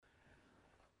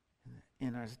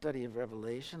in our study of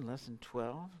Revelation, lesson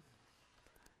 12.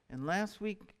 And last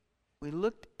week we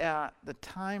looked at the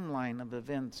timeline of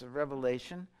events of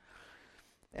Revelation.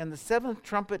 And the seventh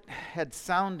trumpet had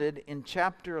sounded in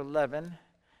chapter 11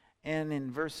 and in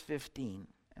verse 15.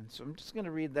 And so I'm just going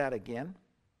to read that again,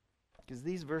 because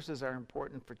these verses are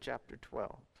important for chapter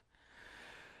 12.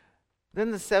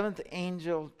 Then the seventh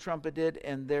angel trumpeted,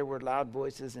 and there were loud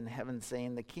voices in heaven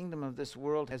saying, "The kingdom of this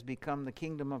world has become the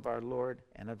kingdom of our Lord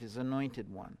and of his anointed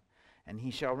one, and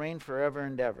he shall reign forever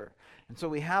and ever." And so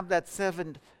we have that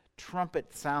seventh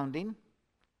trumpet sounding.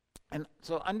 And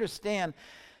so understand,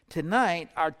 tonight,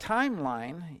 our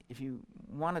timeline, if you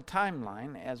want a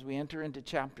timeline, as we enter into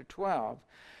chapter 12,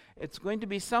 it's going to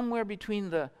be somewhere between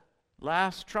the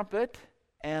last trumpet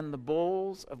and the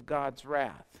bowls of God's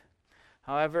wrath.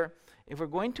 However, if we're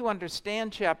going to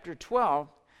understand chapter 12,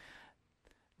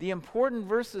 the important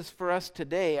verses for us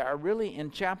today are really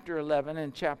in chapter 11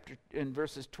 and in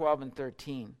verses 12 and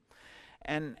 13.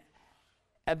 An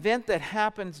event that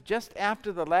happens just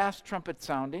after the last trumpet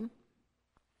sounding.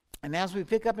 And as we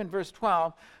pick up in verse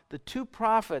 12, the two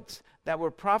prophets that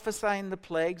were prophesying the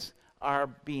plagues are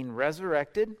being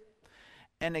resurrected.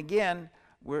 And again,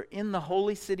 we're in the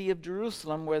holy city of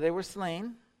Jerusalem where they were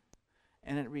slain.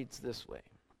 And it reads this way.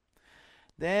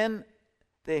 Then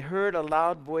they heard a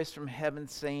loud voice from heaven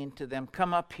saying to them,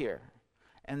 "Come up here."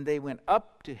 And they went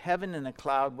up to heaven in a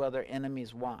cloud while their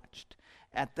enemies watched.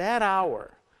 At that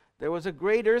hour, there was a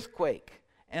great earthquake,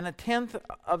 and a tenth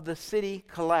of the city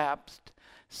collapsed.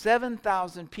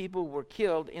 7,000 people were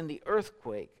killed in the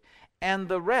earthquake, and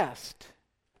the rest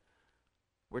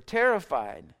were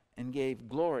terrified and gave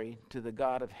glory to the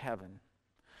God of heaven.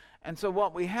 And so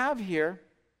what we have here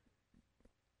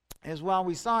is, while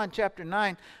we saw in chapter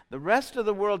 9, the rest of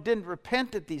the world didn't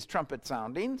repent at these trumpet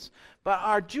soundings, but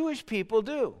our Jewish people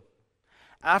do.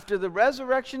 After the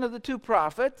resurrection of the two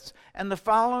prophets and the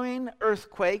following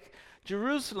earthquake,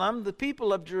 Jerusalem, the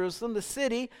people of Jerusalem, the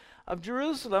city of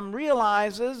Jerusalem,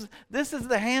 realizes this is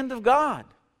the hand of God.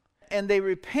 And they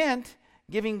repent,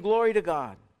 giving glory to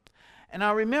God. And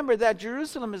now remember that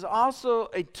Jerusalem is also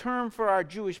a term for our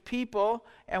Jewish people,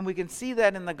 and we can see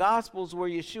that in the Gospels where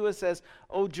Yeshua says,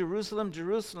 "O Jerusalem,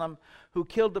 Jerusalem, who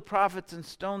killed the prophets and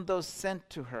stoned those sent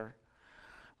to her."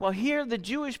 Well, here the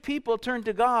Jewish people turn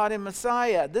to God in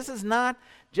Messiah. This is not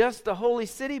just the holy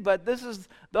city, but this is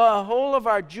the whole of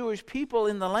our Jewish people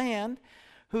in the land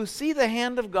who see the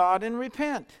hand of God and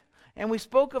repent. And we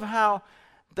spoke of how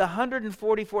the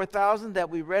 144,000 that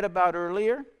we read about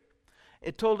earlier,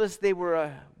 it told us they were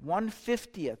a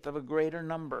 1/50th of a greater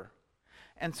number.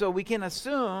 And so we can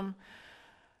assume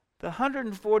the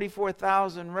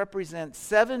 144,000 represents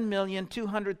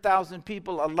 7,200,000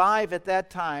 people alive at that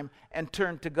time and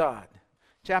turned to God.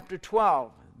 Chapter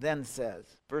 12 then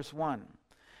says, verse 1,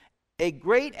 "A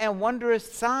great and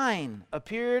wondrous sign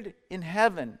appeared in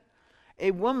heaven. A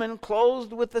woman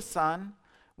clothed with the sun,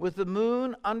 with the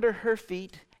moon under her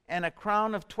feet, and a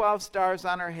crown of 12 stars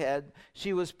on her head.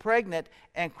 She was pregnant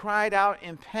and cried out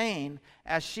in pain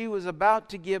as she was about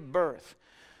to give birth."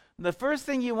 The first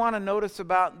thing you want to notice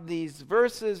about these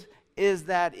verses is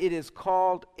that it is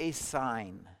called a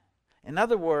sign. In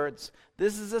other words,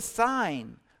 this is a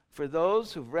sign for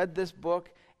those who've read this book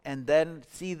and then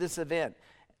see this event.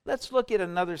 Let's look at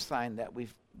another sign that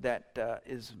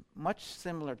is much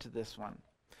similar to this one.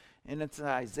 And it's in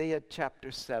Isaiah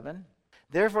chapter 7.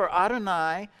 "Therefore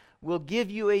Adonai will give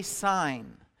you a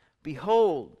sign.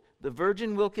 Behold, the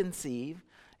virgin will conceive,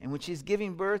 and when she's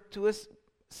giving birth to a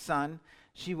son,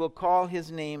 she will call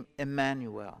his name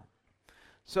Emmanuel."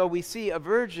 So we see a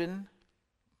virgin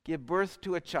give birth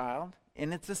to a child,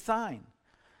 and it's a sign.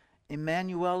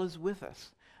 Emmanuel is with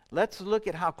us. Let's look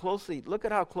at how closely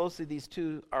these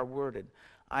two are worded.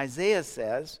 Isaiah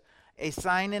says, "A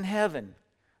sign in heaven."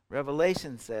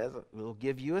 Revelation says, "We'll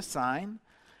give you a sign."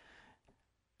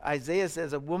 Isaiah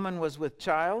says a woman was with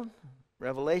child.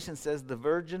 Revelation says the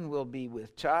virgin will be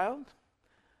with child.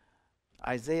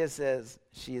 Isaiah says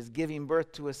she is giving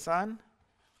birth to a son.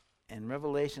 And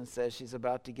Revelation says she's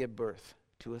about to give birth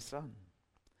to a son.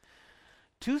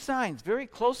 Two signs very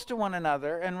close to one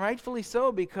another, and rightfully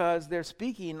so, because they're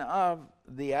speaking of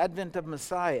the advent of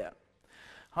Messiah.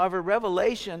 However,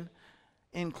 Revelation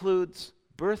includes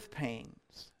birth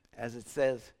pains. As it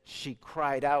says, she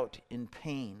cried out in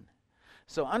pain.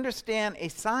 So understand, a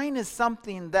sign is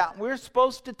something that we're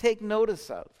supposed to take notice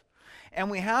of. And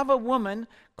we have a woman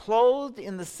clothed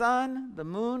in the sun, the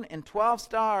moon, and 12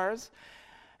 stars.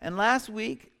 And last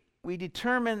week, we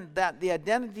determined that the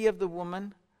identity of the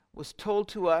woman was told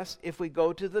to us if we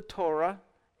go to the Torah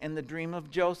and the dream of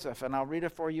Joseph. And I'll read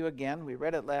it for you again. We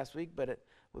read it last week, but it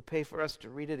would pay for us to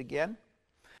read it again.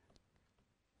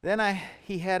 Then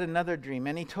he had another dream,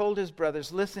 and he told his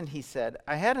brothers, "Listen," he said,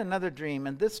 "I had another dream,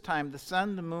 and this time the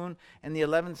sun, the moon, and the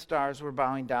 11 stars were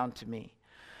bowing down to me."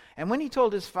 And when he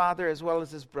told his father as well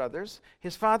as his brothers,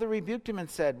 his father rebuked him and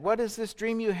said, "What is this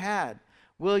dream you had?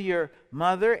 Will your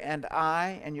mother and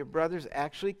I and your brothers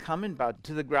actually come and bow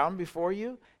to the ground before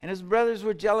you?" And his brothers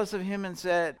were jealous of him and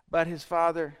said, but his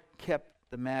father kept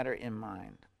the matter in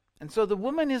mind. And so the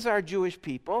woman is our Jewish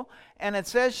people, and it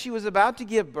says she was about to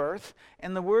give birth,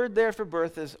 and the word there for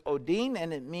birth is odin,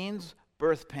 and it means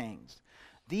birth pangs.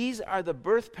 These are the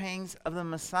birth pangs of the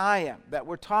Messiah that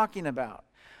we're talking about.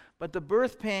 But the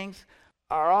birth pangs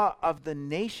are of the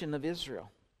nation of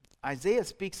Israel. Isaiah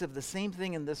speaks of the same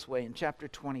thing in this way in chapter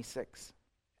 26.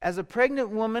 As a pregnant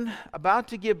woman about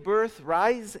to give birth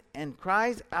rises and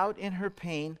cries out in her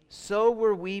pain, so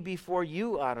were we before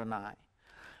you, Adonai.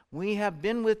 We have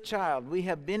been with child, we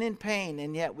have been in pain,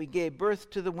 and yet we gave birth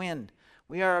to the wind.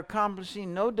 We are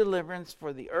accomplishing no deliverance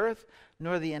for the earth,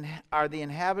 nor are the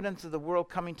inhabitants of the world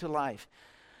coming to life.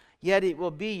 Yet it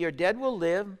will be, your dead will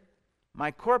live,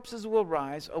 my corpses will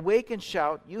rise. Awake and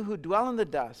shout, you who dwell in the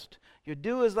dust. Your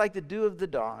dew is like the dew of the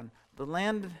dawn. The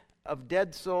land of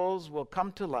dead souls will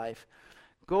come to life.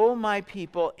 Go, my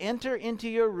people, enter into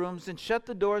your rooms and shut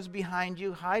the doors behind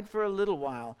you. Hide for a little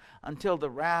while until the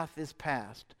wrath is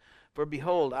past. For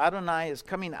behold, Adonai is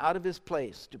coming out of his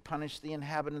place to punish the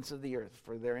inhabitants of the earth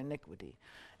for their iniquity.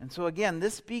 And so again,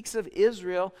 this speaks of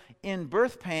Israel in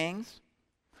birth pangs.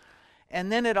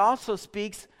 And then it also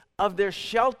speaks of their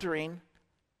sheltering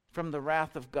from the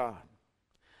wrath of God.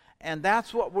 And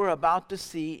that's what we're about to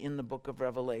see in the book of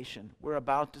Revelation. We're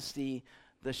about to see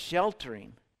the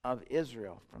sheltering of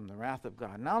Israel from the wrath of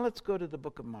God. Now let's go to the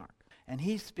book of Mark. And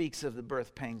he speaks of the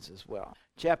birth pangs as well.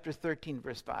 Chapter 13,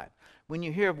 verse 5. When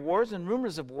you hear of wars and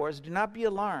rumors of wars, do not be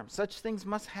alarmed. Such things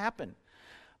must happen.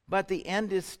 But the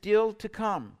end is still to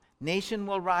come. Nation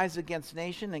will rise against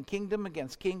nation and kingdom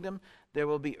against kingdom. There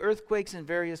will be earthquakes in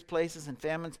various places and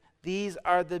famines. These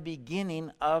are the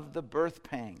beginning of the birth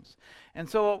pangs. And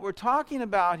so what we're talking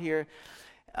about here,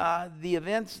 the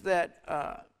events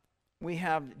that we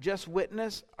have just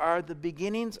witnessed are the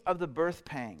beginnings of the birth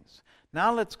pangs.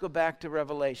 Now let's go back to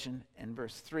Revelation in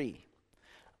verse 3.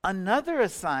 Another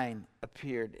sign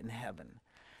appeared in heaven.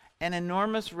 An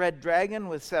enormous red dragon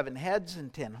with 7 heads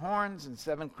and 10 horns and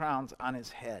 7 crowns on his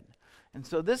head. And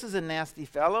so this is a nasty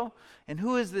fellow. And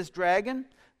who is this dragon?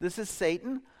 This is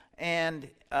Satan, and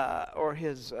or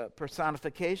his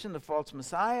personification, the false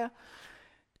Messiah.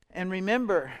 And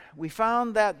remember, we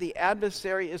found that the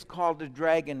adversary is called a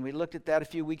dragon. We looked at that a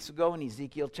few weeks ago in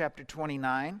Ezekiel chapter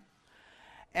 29.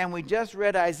 And we just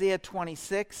read Isaiah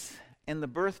 26 in the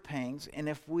birth pangs. And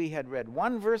if we had read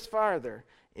one verse farther,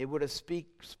 it would have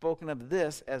spoken of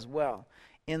this as well.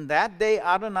 In that day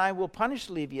Adonai will punish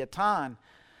Leviathan,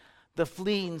 the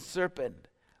fleeing serpent,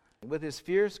 with his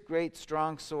fierce, great,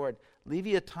 strong sword.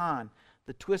 Leviathan,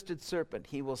 the twisted serpent,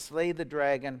 he will slay the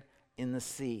dragon in the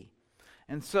sea.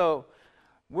 And so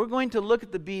we're going to look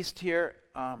at the beast here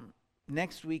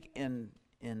next week in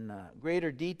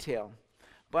greater detail.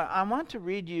 But I want to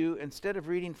read you, instead of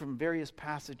reading from various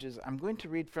passages, I'm going to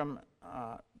read from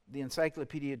the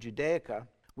Encyclopedia Judaica,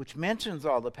 which mentions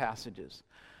all the passages.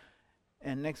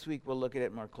 And next week we'll look at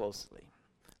it more closely.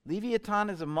 Leviathan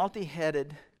is a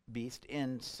multi-headed beast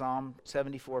in Psalm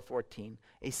 74:14,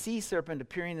 a sea serpent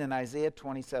appearing in Isaiah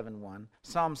 27:1,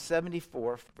 Psalm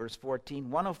 74 verse 14,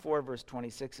 104 verse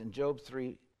 26, and Job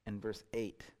 3 and verse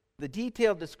 8. The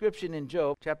detailed description in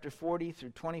Job chapter 40 through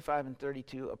 25 and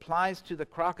 32 applies to the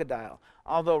crocodile,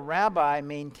 although Rabbi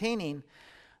maintaining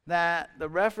that the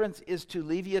reference is to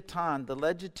Leviathan, the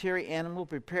legendary animal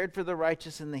prepared for the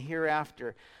righteous in the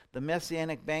hereafter, the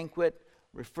messianic banquet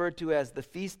referred to as the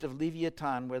Feast of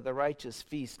Leviathan, where the righteous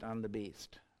feast on the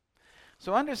beast.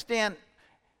 So understand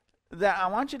that, I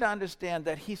want you to understand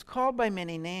that he's called by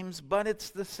many names, but it's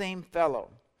the same fellow.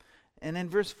 And in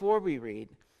verse 4 we read,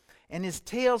 and his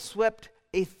tail swept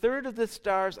 1/3 of the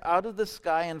stars out of the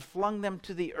sky and flung them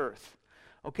to the earth.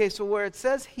 Okay, so where it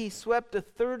says he swept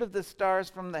 1/3 of the stars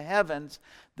from the heavens,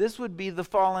 this would be the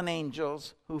fallen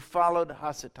angels who followed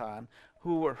Hasatan,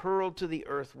 who were hurled to the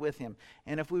earth with him.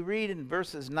 And if we read in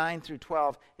verses 9 through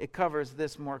 12, it covers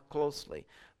this more closely.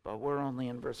 But we're only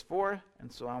in verse 4,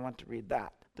 and so I want to read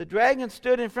that. The dragon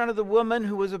stood in front of the woman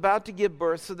who was about to give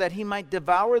birth so that he might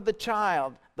devour the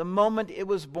child the moment it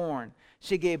was born.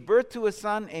 She gave birth to a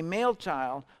son, a male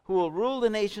child, who will rule the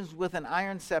nations with an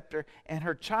iron scepter, and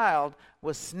her child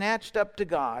was snatched up to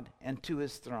God and to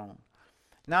his throne.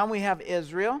 Now we have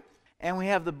Israel, and we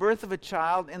have the birth of a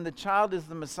child, and the child is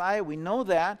the Messiah. We know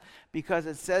that because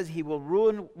it says he will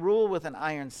rule with an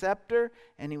iron scepter,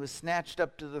 and he was snatched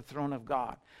up to the throne of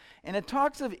God. And it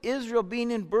talks of Israel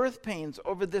being in birth pains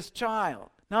over this child.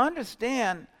 Now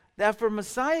understand that for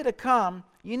Messiah to come,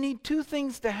 you need two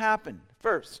things to happen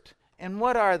first. And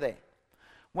what are they?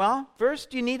 Well,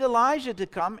 first you need Elijah to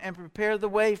come and prepare the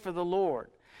way for the Lord.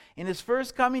 In his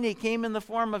first coming, he came in the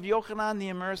form of Yochanan the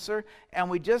Immerser, and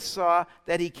we just saw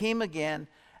that he came again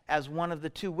as one of the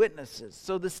two witnesses.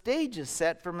 So the stage is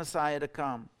set for Messiah to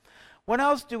come. What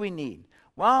else do we need?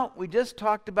 Well, we just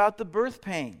talked about the birth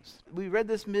pangs. We read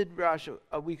this midrash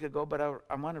a week ago, but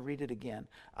I want to read it again.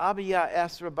 Abiyah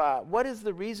asks Rabbah, what is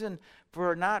the reason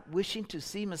for not wishing to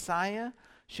see Messiah?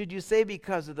 Should you say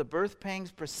because of the birth pangs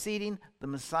preceding the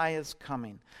Messiah's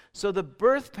coming? So the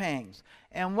birth pangs.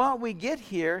 And what we get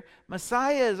here,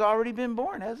 Messiah has already been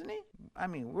born, hasn't he? I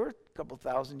mean, we're a couple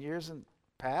thousand years in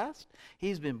past.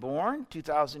 He's been born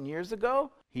 2,000 years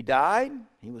ago. He died.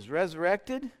 He was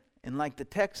resurrected. And like the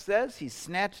text says, he's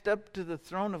snatched up to the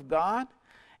throne of God.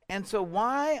 And so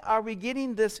why are we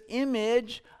getting this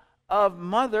image of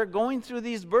mother going through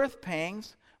these birth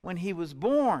pangs when he was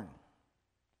born?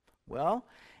 Well,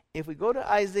 if we go to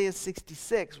Isaiah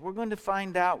 66, we're going to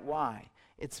find out why.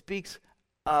 It speaks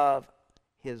of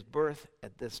his birth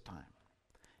at this time.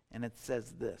 And it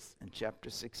says this in chapter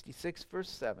 66, verse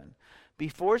 7.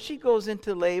 Before she goes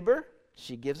into labor,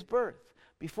 she gives birth.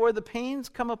 Before the pains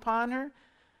come upon her,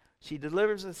 she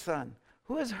delivers a son.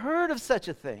 Who has heard of such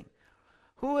a thing?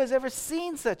 Who has ever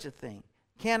seen such a thing?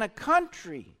 Can a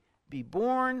country be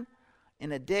born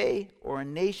in a day, or a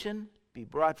nation be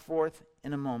brought forth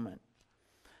in a moment?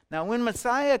 Now, when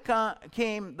Messiah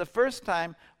came the first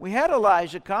time, we had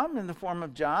Elijah come in the form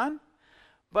of John.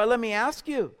 But let me ask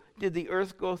you, did the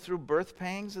earth go through birth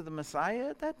pangs of the Messiah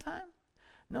at that time?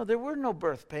 No, there were no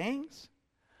birth pangs.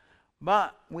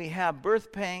 But we have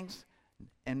birth pangs,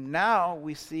 and now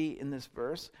we see in this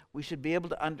verse, we should be able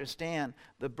to understand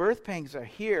the birth pangs are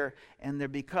here, and they're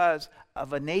because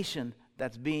of a nation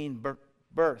that's being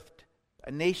birthed,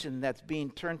 a nation that's being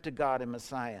turned to God in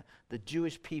Messiah, the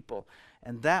Jewish people.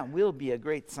 And that will be a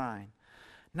great sign.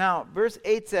 Now, verse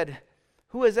 8 said,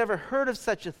 who has ever heard of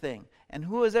such a thing? And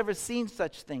who has ever seen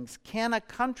such things? Can a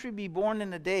country be born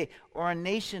in a day, or a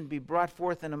nation be brought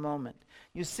forth in a moment?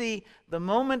 You see, the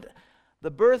moment the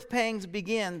birth pangs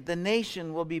begin, the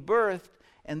nation will be birthed.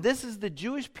 And this is the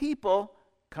Jewish people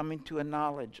coming to a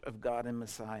knowledge of God and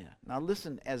Messiah. Now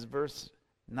listen as verse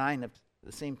 9 of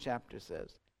the same chapter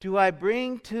says. Do I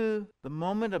bring to the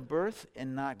moment of birth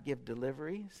and not give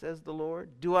delivery, says the Lord?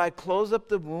 Do I close up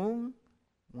the womb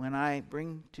when I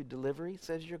bring to delivery,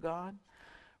 says your God?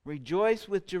 Rejoice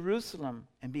with Jerusalem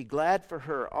and be glad for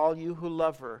her, all you who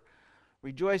love her.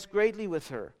 Rejoice greatly with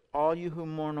her, all you who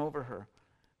mourn over her.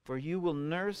 For you will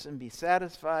nurse and be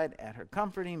satisfied at her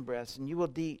comforting breasts, and you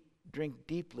will drink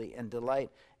deeply and delight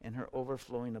in her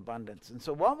overflowing abundance. And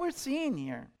so what we're seeing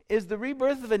here is the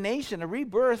rebirth of a nation, a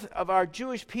rebirth of our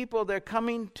Jewish people. They're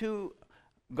coming to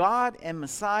God and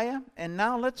Messiah. And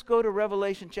now let's go to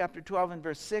Revelation chapter 12 and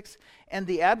verse 6. And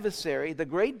the adversary, the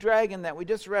great dragon that we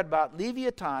just read about,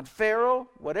 Leviathan, Pharaoh,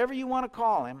 whatever you want to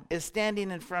call him, is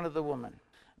standing in front of the woman.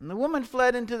 And the woman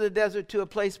fled into the desert to a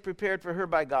place prepared for her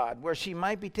by God, where she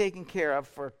might be taken care of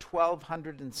for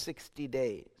 1,260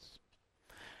 days.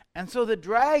 And so the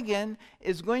dragon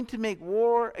is going to make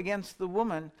war against the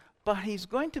woman, but he's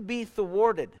going to be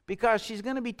thwarted because she's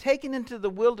going to be taken into the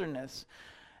wilderness,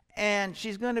 and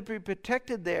she's going to be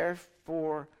protected there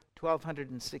for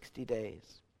 1,260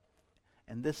 days.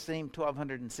 And this same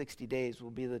 1,260 days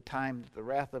will be the time that the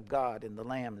wrath of God in the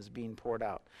Lamb is being poured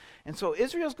out. And so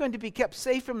Israel's going to be kept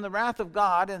safe from the wrath of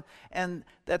God, and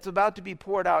that's about to be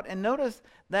poured out. And notice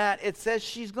that it says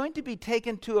she's going to be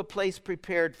taken to a place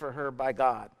prepared for her by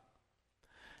God.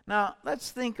 Now,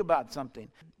 let's think about something.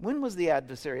 When was the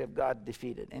adversary of God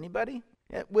defeated? Anybody?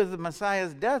 With the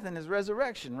Messiah's death and his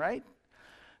resurrection, right?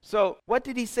 So, what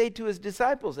did he say to his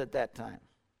disciples at that time?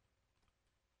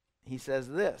 He says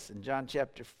this in John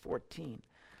chapter 14.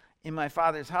 In my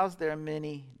Father's house there are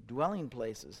many dwelling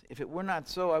places. If it were not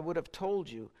so, I would have told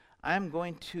you. I am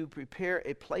going to prepare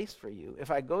a place for you. If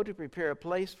I go to prepare a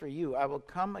place for you, I will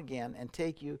come again and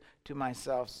take you to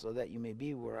myself so that you may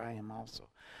be where I am also.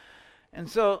 And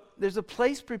so there's a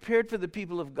place prepared for the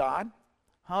people of God.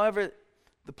 However,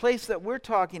 the place that we're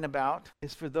talking about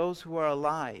is for those who are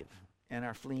alive and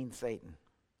are fleeing Satan.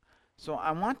 So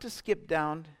I want to skip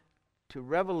down to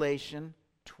Revelation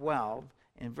 12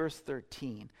 in verse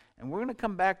 13. And we're going to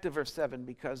come back to verse 7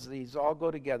 because these all go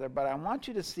together. But I want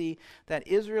you to see that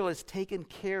Israel is taken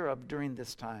care of during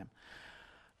this time.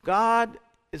 God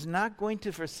is not going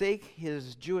to forsake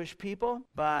his Jewish people,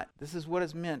 but this is what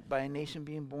is meant by a nation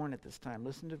being born at this time.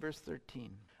 Listen to verse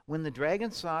 13. When the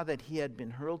dragon saw that he had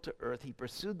been hurled to earth, he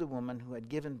pursued the woman who had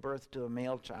given birth to a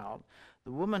male child,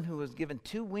 the woman who was given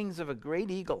 2 wings of a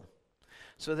great eagle,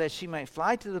 so that she might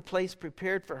fly to the place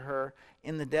prepared for her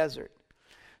in the desert.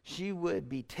 She would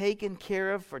be taken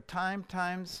care of for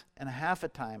times and a half a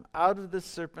time, out of the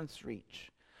serpent's reach.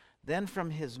 Then from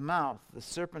his mouth the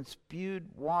serpent spewed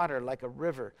water like a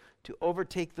river to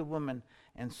overtake the woman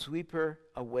and sweep her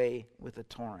away with a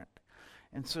torrent.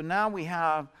 And so now we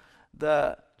have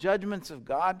the judgments of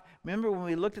God. Remember when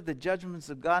we looked at the judgments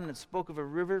of God and it spoke of a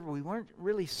river, we weren't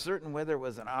really certain whether it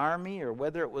was an army or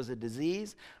whether it was a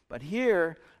disease. But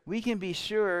here we can be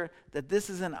sure that this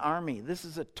is an army. This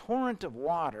is a torrent of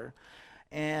water,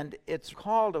 and it's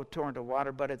called a torrent of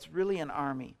water, but it's really an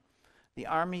army. The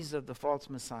armies of the false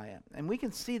Messiah. And we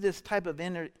can see this type of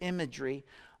imagery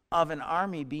of an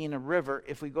army being a river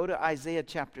if we go to Isaiah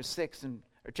chapter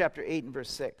 8 and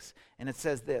verse 6. And it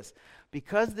says this: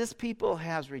 because this people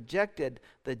has rejected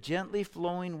the gently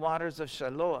flowing waters of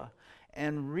Shiloah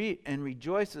and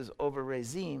rejoices over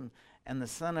Rezim and the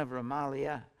son of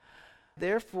Remaliah.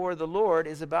 Therefore the Lord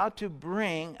is about to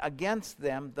bring against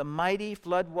them the mighty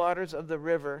floodwaters of the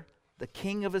river, the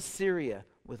king of Assyria,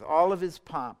 with all of his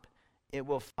pomp. It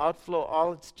will outflow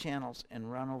all its channels and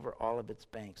run over all of its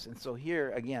banks. And so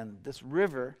here, again, this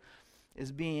river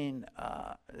is being,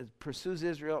 it pursues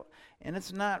Israel. And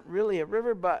it's not really a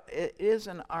river, but it is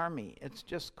an army. It's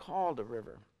just called a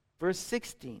river. Verse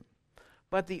 16.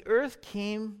 But the earth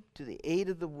came to the aid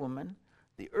of the woman.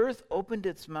 The earth opened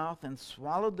its mouth and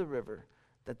swallowed the river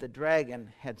that the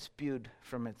dragon had spewed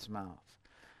from its mouth.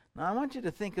 Now I want you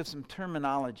to think of some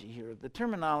terminology here. The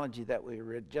terminology that we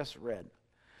just read.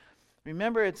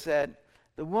 Remember it said,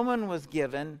 the woman was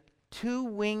given 2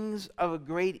 wings of a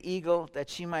great eagle that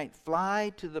she might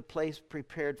fly to the place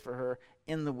prepared for her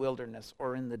in the wilderness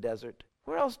or in the desert.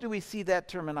 Where else do we see that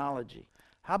terminology?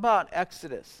 How about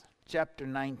Exodus chapter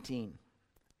 19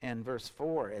 and verse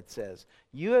 4? It says,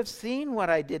 you have seen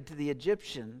what I did to the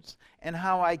Egyptians and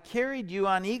how I carried you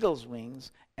on eagle's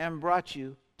wings and brought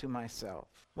you to myself.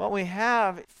 What we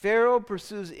have, Pharaoh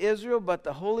pursues Israel, but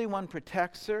the Holy One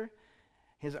protects her.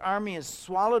 His army is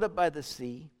swallowed up by the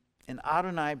sea, and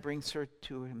Adonai brings her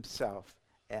to himself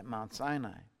at Mount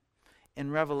Sinai. In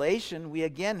Revelation, we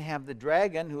again have the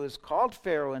dragon who is called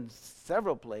Pharaoh in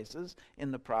several places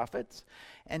in the prophets,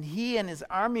 and he and his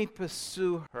army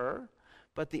pursue her,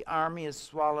 but the army is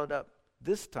swallowed up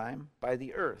this time by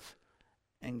the earth,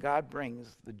 and God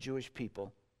brings the Jewish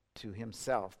people to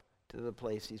himself, to the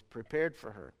place he's prepared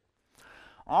for her.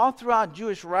 All throughout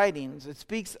Jewish writings, it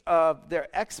speaks of their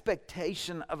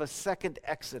expectation of a second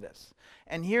Exodus.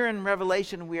 And here in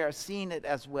Revelation, we are seeing it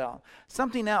as well.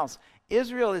 Something else.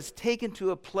 Israel is taken to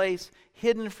a place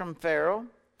hidden from Pharaoh.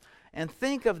 And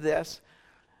think of this,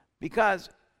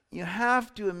 because you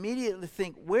have to immediately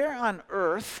think, where on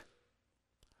earth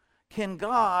can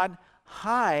God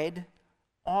hide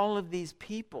all of these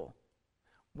people?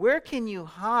 Where can you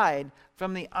hide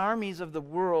from the armies of the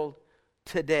world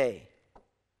today?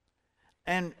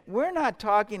 And we're not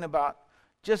talking about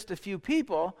just a few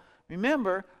people.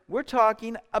 Remember, we're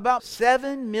talking about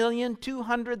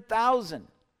 7,200,000.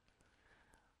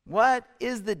 What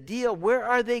is the deal? Where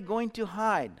are they going to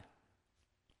hide?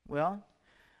 Well,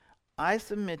 I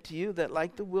submit to you that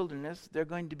like the wilderness, they're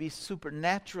going to be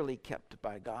supernaturally kept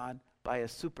by God, by a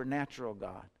supernatural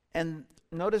God. And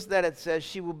notice that it says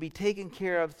she will be taken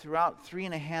care of throughout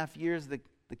 3.5 years. The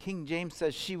King James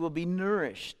says she will be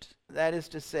nourished. That is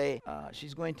to say,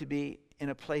 she's going to be in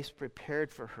a place prepared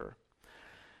for her.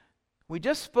 We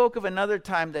just spoke of another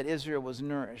time that Israel was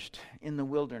nourished in the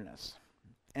wilderness.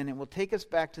 And it will take us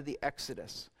back to the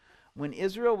Exodus. When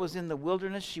Israel was in the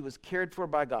wilderness, she was cared for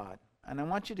by God. And I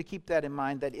want you to keep that in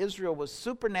mind, that Israel was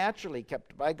supernaturally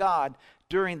kept by God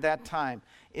during that time.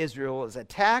 Israel was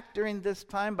attacked during this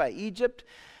time by Egypt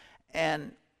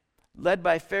and led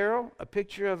by Pharaoh, a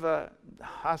picture of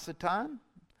Hasatan,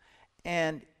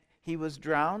 and he was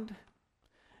drowned.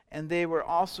 And they were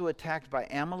also attacked by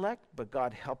Amalek, but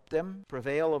God helped them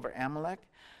prevail over Amalek.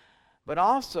 But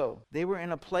also, they were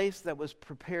in a place that was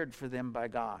prepared for them by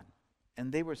God,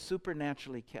 and they were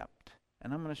supernaturally kept.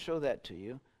 And I'm going to show that to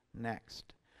you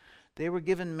next. They were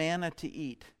given manna to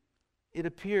eat. It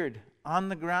appeared on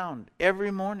the ground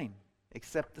every morning,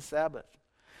 except the Sabbath.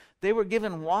 They were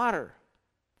given water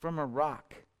from a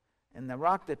rock, and the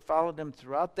rock that followed them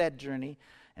throughout that journey,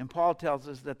 and Paul tells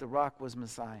us that the rock was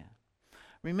Messiah.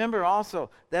 Remember also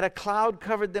that a cloud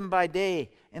covered them by day,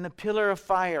 and a pillar of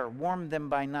fire warmed them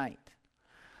by night.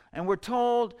 And we're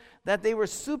told that they were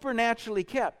supernaturally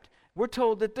kept. We're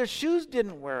told that their shoes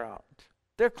didn't wear out.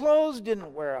 Their clothes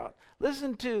didn't wear out.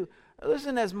 Listen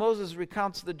as Moses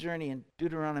recounts the journey in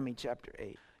Deuteronomy chapter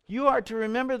 8. You are to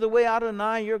remember the way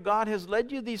Adonai, your God, has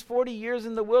led you these 40 years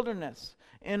in the wilderness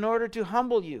in order to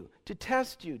humble you, to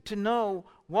test you, to know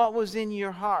what was in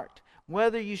your heart,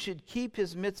 whether you should keep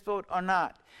his mitzvot or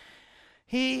not.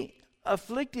 He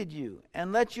afflicted you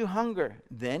and let you hunger.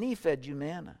 Then he fed you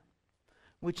manna,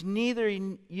 which neither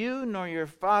you nor your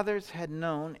fathers had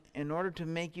known, in order to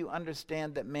make you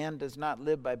understand that man does not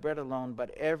live by bread alone,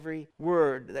 but every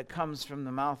word that comes from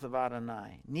the mouth of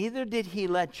Adonai. Neither did he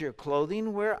let your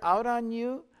clothing wear out on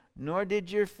you, nor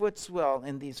did your foot swell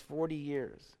in these 40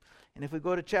 years. And if we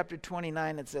go to chapter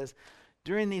 29, it says,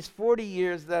 during these 40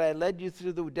 years that I led you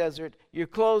through the desert, your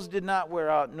clothes did not wear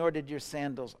out, nor did your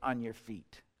sandals on your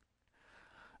feet.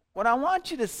 What I want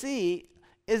you to see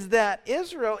is that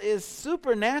Israel is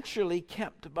supernaturally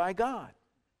kept by God.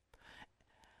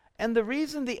 And the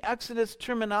reason the Exodus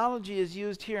terminology is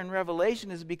used here in Revelation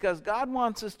is because God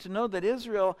wants us to know that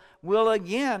Israel will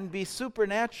again be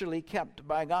supernaturally kept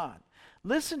by God.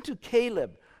 Listen to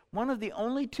Caleb, one of the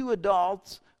only two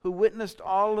adults who witnessed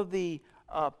all of the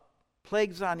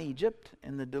plagues on Egypt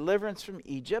and the deliverance from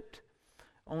Egypt.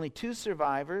 Only two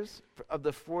survivors of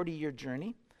the 40-year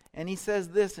journey. And he says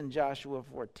this in Joshua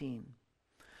 14.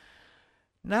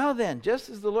 Now then, just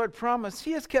as the Lord promised,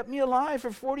 he has kept me alive for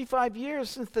 45 years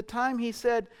since the time he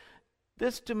said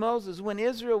this to Moses when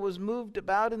Israel was moved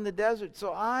about in the desert.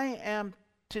 So I am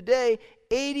today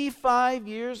 85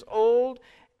 years old,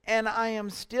 and I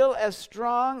am still as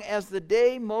strong as the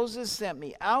day Moses sent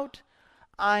me out.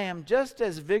 I am just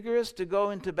as vigorous to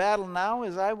go into battle now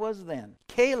as I was then.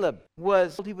 Caleb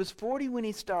was 40 when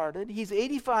he started. He's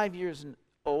 85 years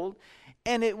old.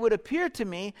 And it would appear to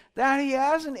me that he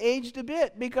hasn't aged a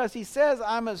bit, because he says,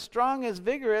 I'm as strong, as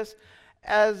vigorous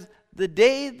as the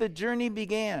day the journey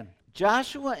began.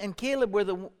 Joshua and Caleb were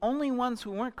the only ones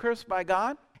who weren't cursed by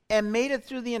God and made it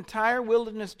through the entire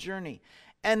wilderness journey.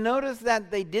 And notice that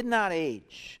they did not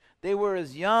age. They were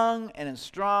as young and as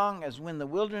strong as when the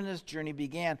wilderness journey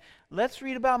began. Let's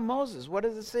read about Moses. What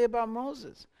does it say about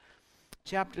Moses?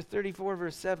 Chapter 34,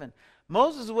 verse 7.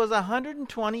 Moses was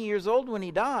 120 years old when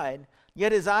he died,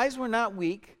 yet his eyes were not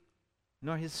weak,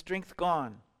 nor his strength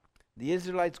gone. The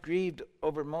Israelites grieved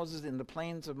over Moses in the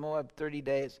plains of Moab 30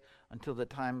 days until the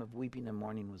time of weeping and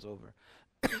mourning was over.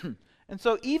 And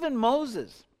so even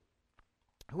Moses,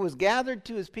 who was gathered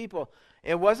to his people,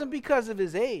 it wasn't because of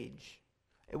his age.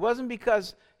 It wasn't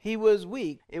because he was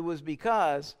weak. It was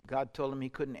because God told him he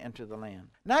couldn't enter the land.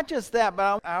 Not just that,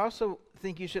 but I also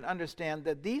think you should understand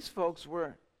that these folks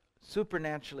were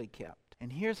supernaturally kept.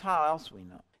 And here's how else we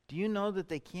know. Do you know that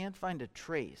they can't find a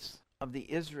trace of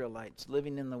the Israelites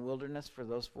living in the wilderness for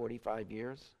those 45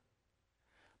 years?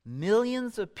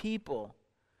 Millions of people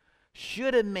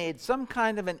should have made some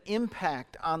kind of an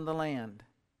impact on the land.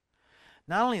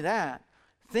 Not only that,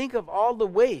 think of all the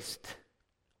waste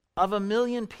of 1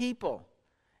 million people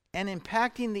and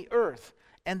impacting the earth,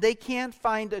 and they can't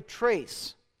find a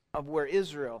trace of where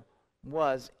Israel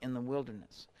was in the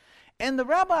wilderness. And the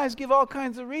rabbis give all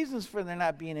kinds of reasons for there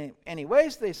not being any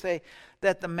waste. They say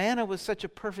that the manna was such a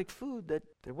perfect food that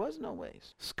there was no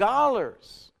waste.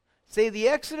 Scholars say the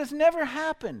Exodus never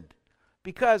happened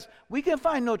because we can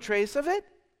find no trace of it.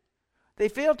 They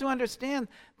fail to understand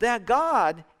that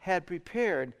God had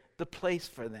prepared the place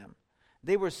for them.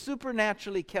 They were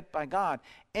supernaturally kept by God.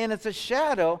 And it's a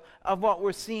shadow of what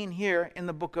we're seeing here in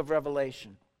the book of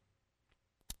Revelation.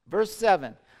 Verse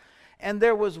 7. And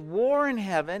there was war in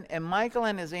heaven, and Michael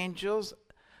and his angels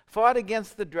fought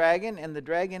against the dragon, and the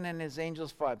dragon and his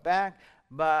angels fought back,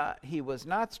 but he was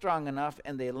not strong enough,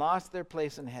 and they lost their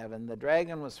place in heaven. The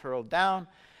dragon was hurled down,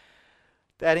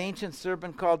 that ancient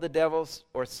serpent called the devil,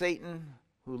 or Satan,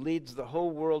 who leads the whole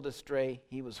world astray.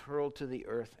 He was hurled to the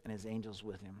earth, and his angels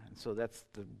with him. And so that's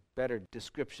the better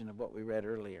description of what we read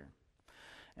earlier.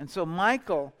 And so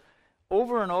Michael,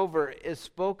 over and over, is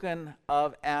spoken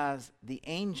of as the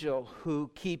angel who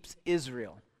keeps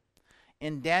Israel.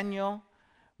 In Daniel,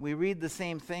 we read the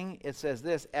same thing. It says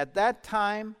this, at that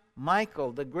time,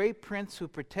 Michael, the great prince who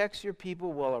protects your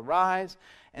people, will arise,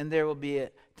 and there will be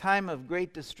a time of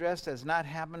great distress that has not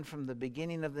happened from the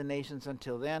beginning of the nations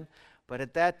until then. But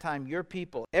at that time, your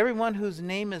people, everyone whose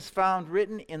name is found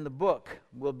written in the book,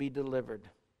 will be delivered.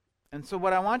 And so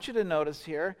what I want you to notice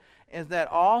here is that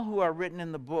all who are written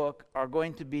in the book are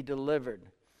going to be delivered.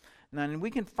 Now, and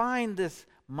we can find this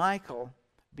Michael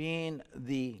being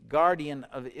the guardian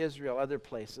of Israel other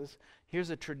places. Here's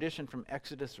a tradition from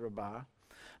Exodus Rabbah.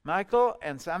 Michael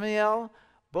and Samael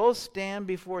Both stand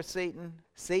before Satan.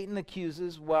 Satan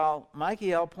accuses, while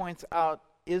Michael points out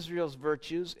Israel's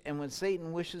virtues, and when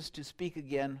Satan wishes to speak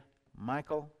again,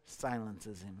 Michael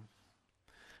silences him.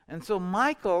 And so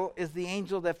Michael is the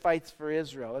angel that fights for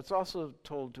Israel. It's also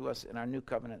told to us in our New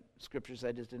Covenant scriptures.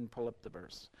 I just didn't pull up the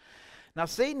verse. Now,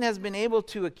 Satan has been able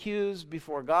to accuse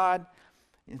before God.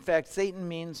 In fact, Satan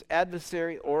means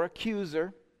adversary or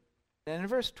accuser. And in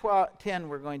verse 10,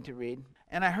 we're going to read,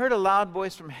 "And I heard a loud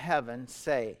voice from heaven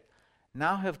say,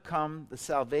 'Now have come the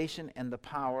salvation and the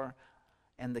power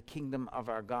and the kingdom of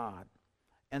our God,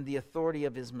 and the authority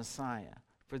of his Messiah.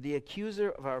 For the accuser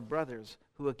of our brothers,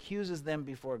 who accuses them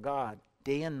before God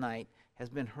day and night, has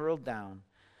been hurled down.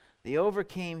 They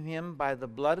overcame him by the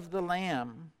blood of the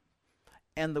Lamb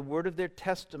and the word of their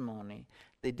testimony.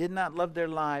 They did not love their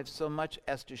lives so much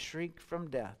as to shrink from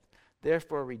death.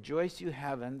 Therefore rejoice, you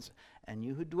heavens, and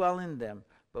you who dwell in them.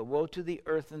 But woe to the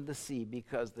earth and the sea,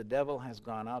 because the devil has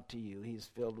gone out to you. He is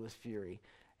filled with fury,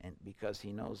 and because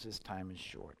he knows his time is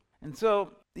short.'" And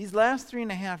so these last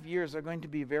 3.5 years are going to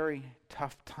be a very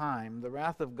tough time. The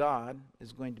wrath of God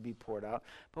is going to be poured out.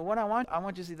 But what I want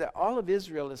you to see that all of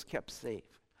Israel is kept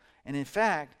safe. And in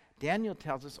fact, Daniel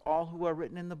tells us all who are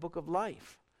written in the book of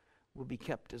life will be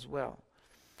kept as well.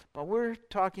 But we're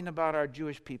talking about our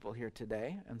Jewish people here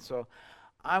today. And so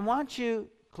I want you to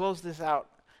close this out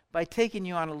by taking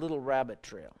you on a little rabbit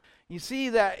trail. You see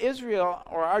that Israel,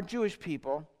 or our Jewish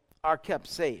people, are kept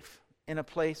safe in a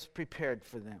place prepared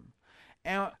for them.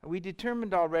 And we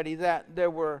determined already that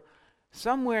there were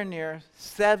somewhere near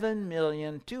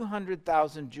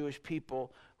 7,200,000 Jewish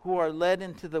people who are led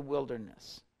into the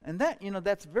wilderness. And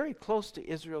that's very close to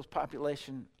Israel's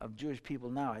population of Jewish people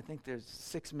now. I think there's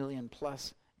 6 million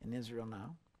plus in Israel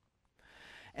now.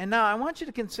 And now I want you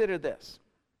to consider this.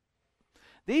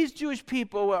 These Jewish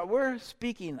people, what we're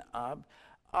speaking of,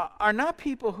 are not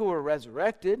people who are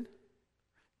resurrected.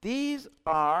 These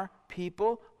are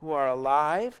people who are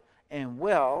alive and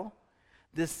well.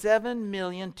 The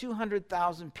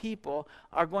 7,200,000 people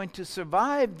are going to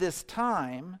survive this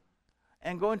time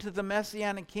and go into the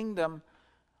Messianic kingdom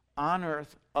on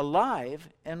earth alive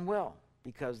and well,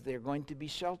 because they're going to be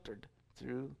sheltered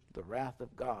through the wrath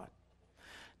of God.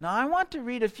 Now I want to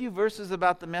read a few verses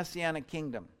about the Messianic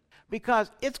kingdom, because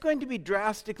it's going to be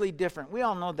drastically different. We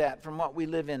all know that from what we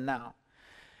live in now.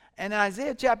 And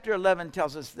Isaiah chapter 11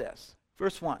 tells us this.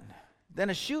 Verse 1, "Then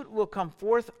a shoot will come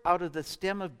forth out of the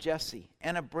stem of Jesse,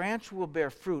 and a branch will bear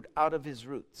fruit out of his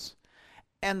roots.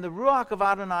 And the Ruach of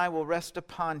Adonai will rest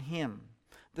upon him,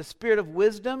 the spirit of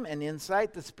wisdom and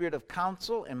insight, the spirit of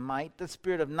counsel and might, the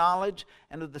spirit of knowledge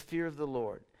and of the fear of the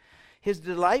Lord. His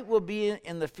delight will be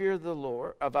in the fear of the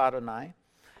Lord, of Adonai.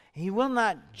 He will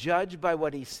not judge by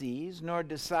what he sees, nor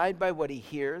decide by what he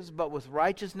hears, but with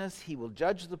righteousness he will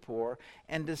judge the poor,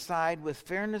 and decide with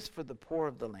fairness for the poor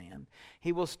of the land.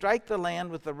 He will strike the land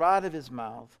with the rod of his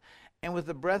mouth, and with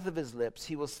the breath of his lips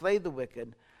he will slay the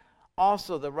wicked.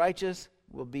 Also the righteousness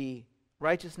will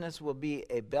be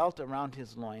a belt around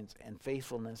his loins, and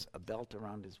faithfulness a belt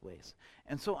around his waist."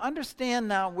 And so understand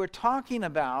now, we're talking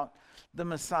about the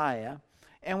Messiah,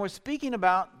 and we're speaking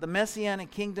about the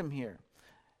Messianic kingdom here.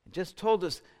 It just told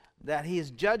us that he has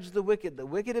judged the wicked. The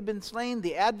wicked have been slain,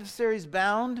 the adversaries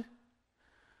bound.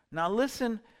 Now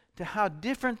listen to how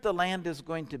different the land is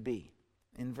going to be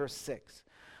in verse 6.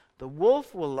 "The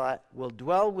wolf will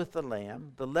dwell with the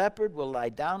lamb, the leopard will lie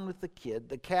down with the kid,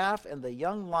 the calf and the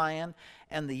young lion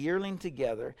and the yearling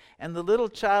together, and the little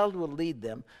child will lead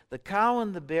them. The cow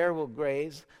and the bear will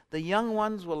graze, the young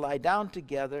ones will lie down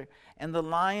together, and the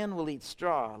lion will eat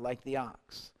straw like the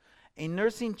ox. A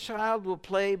nursing child will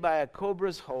play by a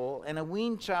cobra's hole, and a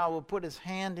weaned child will put his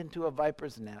hand into a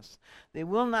viper's nest. They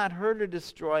will not hurt or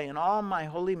destroy in all my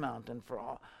holy mountain, for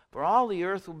all the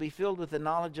earth will be filled with the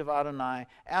knowledge of Adonai,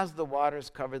 as the waters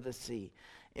cover the sea.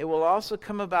 It will also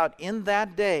come about in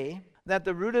that day that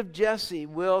the root of Jesse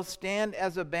will stand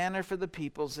as a banner for the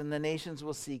peoples, and the nations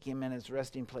will seek him, and his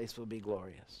resting place will be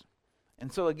glorious."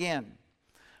 And so again,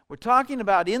 we're talking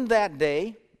about in that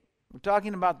day. We're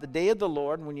talking about the day of the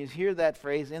Lord. When you hear that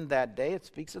phrase, "in that day," it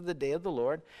speaks of the day of the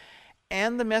Lord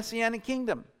and the Messianic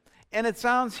kingdom. And it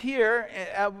sounds here,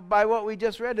 by what we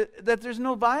just read, that there's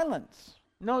no violence,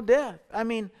 no death. I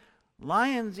mean,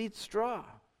 lions eat straw.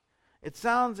 It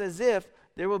sounds as if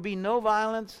there will be no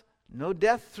violence, no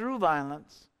death through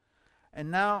violence.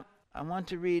 And now I want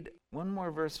to read one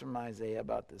more verse from Isaiah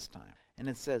about this time. And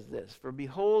it says this, "For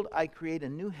behold, I create a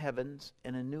new heavens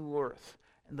and a new earth,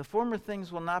 and the former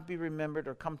things will not be remembered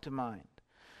or come to mind.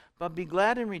 But be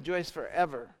glad and rejoice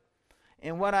forever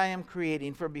in what I am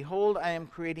creating. For behold, I am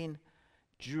creating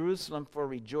Jerusalem for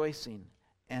rejoicing,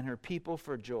 and her people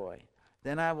for joy.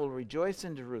 Then I will rejoice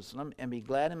in Jerusalem and be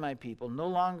glad in my people. No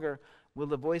longer will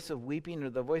the voice of weeping or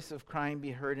the voice of crying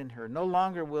be heard in her. No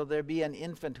longer will there be an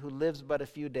infant who lives but a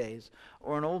few days,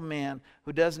 or an old man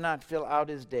who does not fill out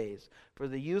his days. For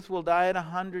the youth will die at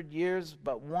 100 years,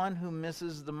 but one who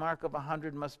misses the mark of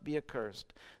 100 must be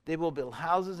accursed. They will build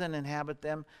houses and inhabit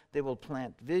them. They will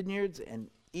plant vineyards and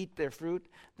eat their fruit.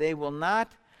 They will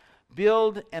not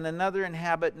build and another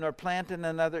inhabit, nor plant and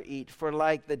another eat. For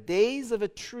like the days of a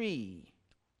tree,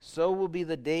 so will be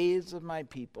the days of my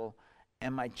people,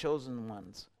 and my chosen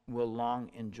ones will long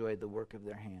enjoy the work of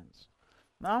their hands.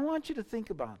 Now I want you to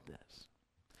think about this.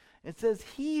 It says,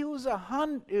 he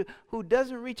who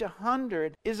doesn't reach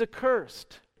 100 is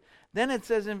accursed. Then it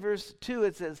says in verse 2,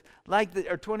 it says,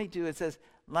 22, it says,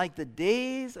 like the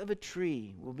days of a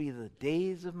tree will be the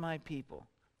days of my people.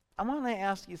 I want to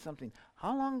ask you something.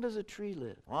 How long does a tree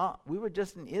live? Well, we were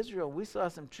just in Israel. We saw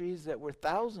some trees that were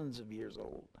thousands of years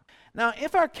old. Now,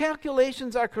 if our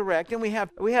calculations are correct, and we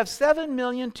have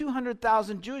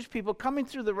 7,200,000 Jewish people coming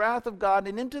through the wrath of God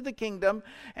and into the kingdom,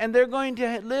 and they're going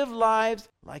to live lives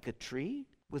like a tree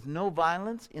with no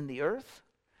violence in the earth,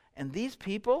 and these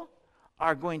people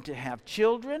are going to have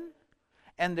children,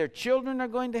 and their children are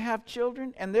going to have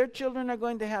children, and their children are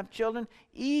going to have children,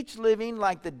 each living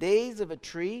like the days of a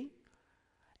tree.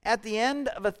 At the end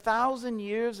of 1,000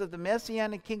 years of the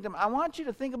Messianic kingdom, I want you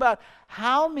to think about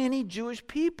how many Jewish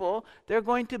people there are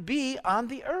going to be on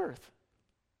the earth.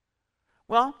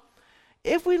 Well,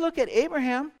 if we look at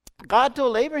Abraham, God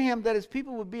told Abraham that his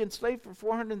people would be enslaved for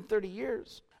 430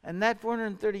 years. And that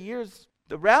 430 years,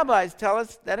 the rabbis tell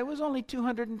us that it was only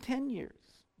 210 years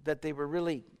that they were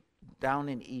really down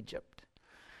in Egypt.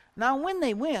 Now, when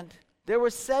they went, there were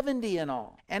 70 in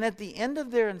all. And at the end of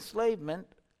their enslavement,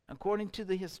 according to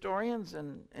the historians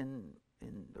and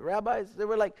the rabbis, there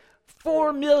were like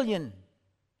 4 million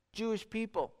Jewish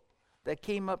people that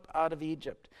came up out of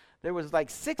Egypt. There was like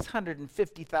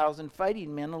 650,000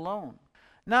 fighting men alone.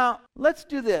 Now, let's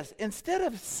do this. Instead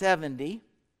of 70,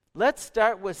 let's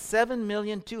start with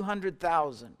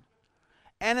 7,200,000.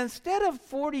 And instead of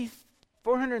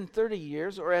 430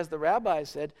 years, or as the rabbi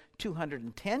said,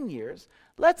 210 years,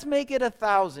 let's make it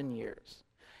 1,000 years.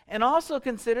 And also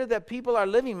consider that people are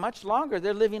living much longer.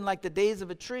 They're living like the days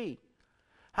of a tree.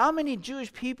 How many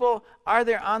Jewish people are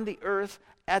there on the earth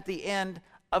at the end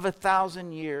of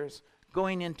 1,000 years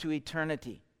going into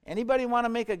eternity? Anybody want to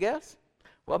make a guess?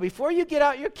 Well, before you get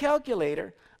out your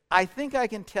calculator, I think I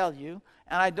can tell you,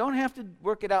 and I don't have to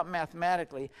work it out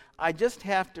mathematically. I just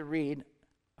have to read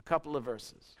a couple of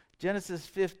verses. Genesis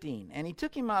 15. And he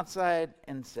took him outside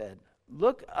and said,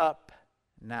 look up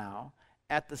now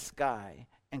at the sky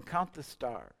and count the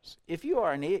stars, if you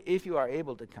are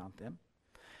able to count them.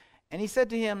 And he said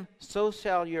to him, so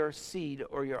shall your seed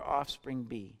or your offspring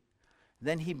be.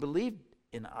 Then he believed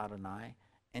in Adonai,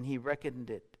 and he reckoned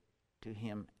it to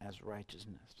him as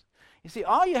righteousness. You see,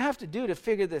 all you have to do to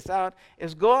figure this out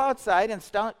is go outside and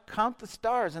count the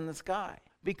stars in the sky,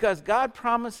 because God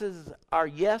promises are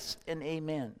yes and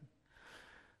amen.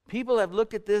 People have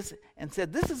looked at this and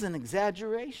said, this is an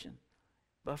exaggeration.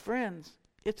 But friends,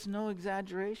 it's no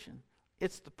exaggeration.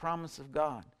 It's the promise of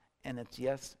God, and it's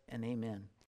yes and amen.